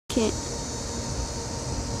Can't.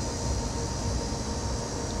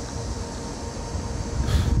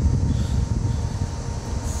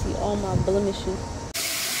 See all my blemishes.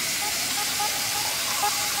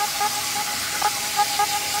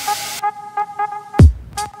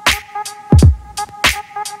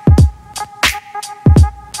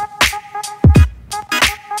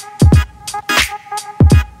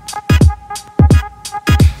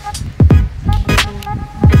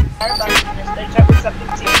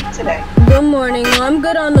 Good morning. No, I'm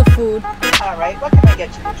good on the food. Alright, what can I get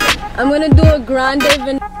you to drink? I'm gonna do a grande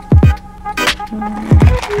vanilla.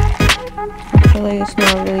 I feel like it's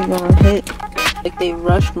not really gonna hit. Like they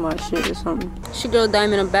rushed my shit or something. It's your girl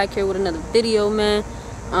Diamond. I'm back here with another video, man.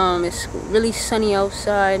 It's really sunny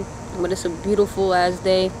outside, but it's a beautiful ass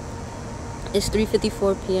day. It's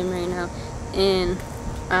 3:54 p.m. right now, and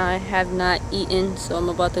I have not eaten, so I'm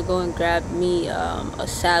about to go and grab me a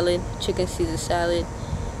salad, chicken Caesar salad,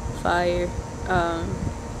 fire.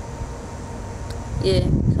 Yeah,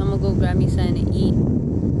 so I'm gonna go grab me something to eat.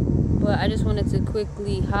 But I just wanted to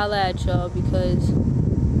quickly holla at y'all because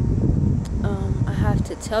I have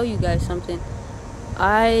to tell you guys something.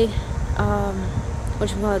 The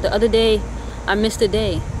other day I missed a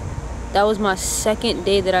day. That was my second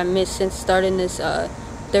day that I missed since starting this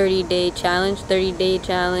 30-day challenge,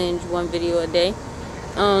 1 video a day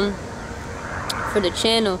for the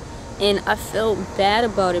channel, and I felt bad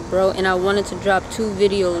about it, bro, and I wanted to drop 2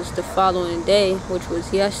 videos the following day, which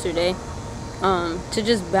was yesterday, to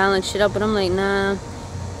just balance shit up, but I'm like, nah,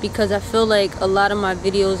 because I feel like a lot of my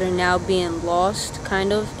videos are now being lost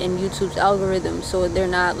kind of in YouTube's algorithm, so they're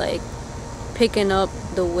not like picking up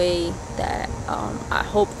the way that I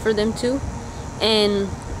hope for them to, and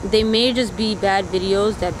they may just be bad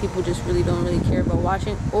videos that people just really don't care about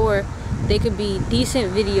watching, or they could be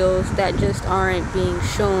decent videos that just aren't being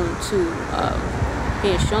shown to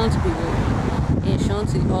people and shown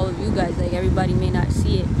to all of you guys. Like, everybody may not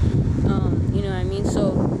see it, you know what I mean?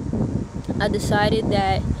 So I decided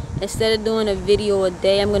that instead of doing a video a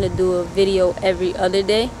day, I'm gonna do a video every other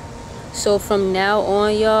day. So from now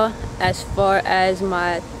on, y'all, as far as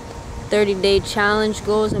my 30-day challenge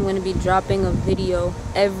goes, I'm going to be dropping a video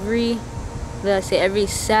every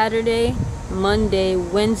Saturday, Monday,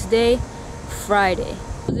 Wednesday, Friday.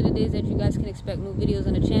 Those are the days that you guys can expect new videos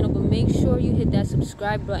on the channel, but make sure you hit that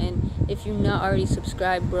subscribe button if you're not already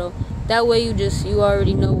subscribed, bro. That way you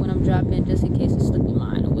already know when I'm dropping, just in case it slipped your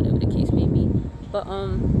mind or whatever the case may be. But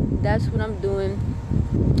that's what I'm doing.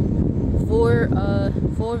 4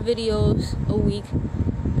 videos a week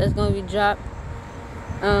that's gonna be dropped,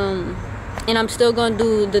 and I'm still gonna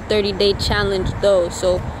do the 30-day challenge though.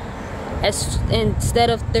 So instead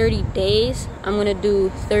of 30 days, I'm gonna do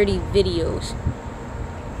 30 videos,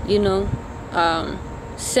 you know,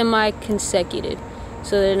 semi-consecutive.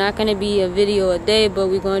 So they're not gonna be a video a day, but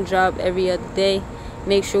we're gonna drop every other day.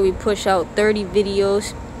 Make sure we push out 30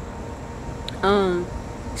 videos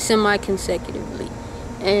semi-consecutively,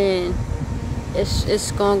 and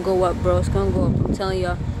it's gonna go up, bro. It's gonna go up, I'm telling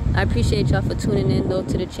y'all. I appreciate y'all for tuning in though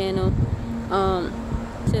to the channel.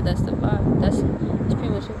 That's the vibe. That's pretty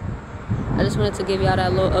much it. I just wanted to give y'all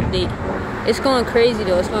that little update. It's going crazy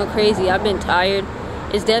though. It's going crazy. I've been tired.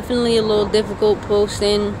 It's definitely a little difficult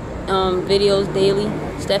posting videos daily.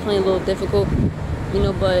 It's definitely a little difficult, you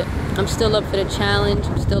know, but I'm still up for the challenge.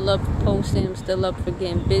 I'm still up for posting. I'm still up for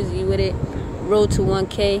getting busy with it. Road to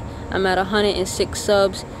 1K. I'm at 106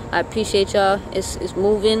 subs. I appreciate y'all. It's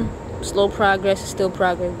moving. Slow progress. It's still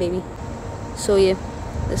progress, baby. So yeah,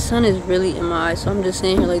 the sun is really in my eyes, so I'm just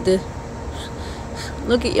sitting here like this.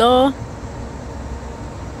 Look at y'all.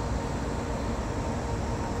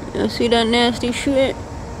 Y'all see that nasty shit?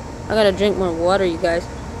 I gotta drink more water, you guys.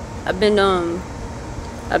 I've been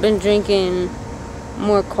drinking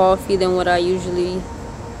more coffee than what I usually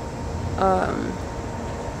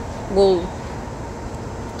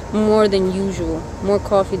more than usual, more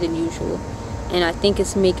coffee than usual, and I think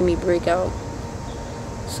it's making me break out,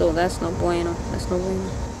 so that's no bueno. That's no bueno.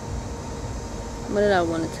 What did I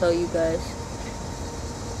want to tell you guys?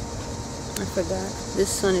 I forgot. This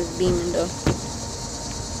sun is beaming though.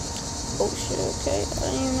 Oh shit, okay,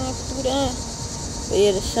 I didn't even know I could do that. But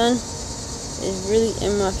yeah, the sun is really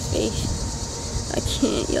in my face. I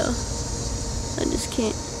can't, y'all. I just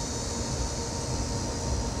can't.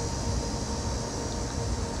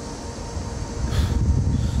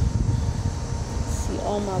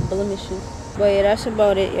 All my blemishes. But yeah, that's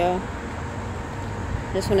about it, y'all.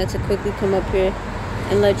 Just wanted to quickly come up here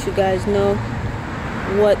and let you guys know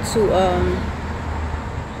what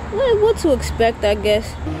to expect, I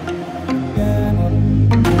guess.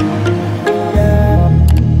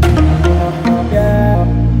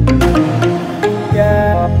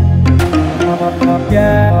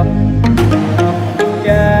 Yeah.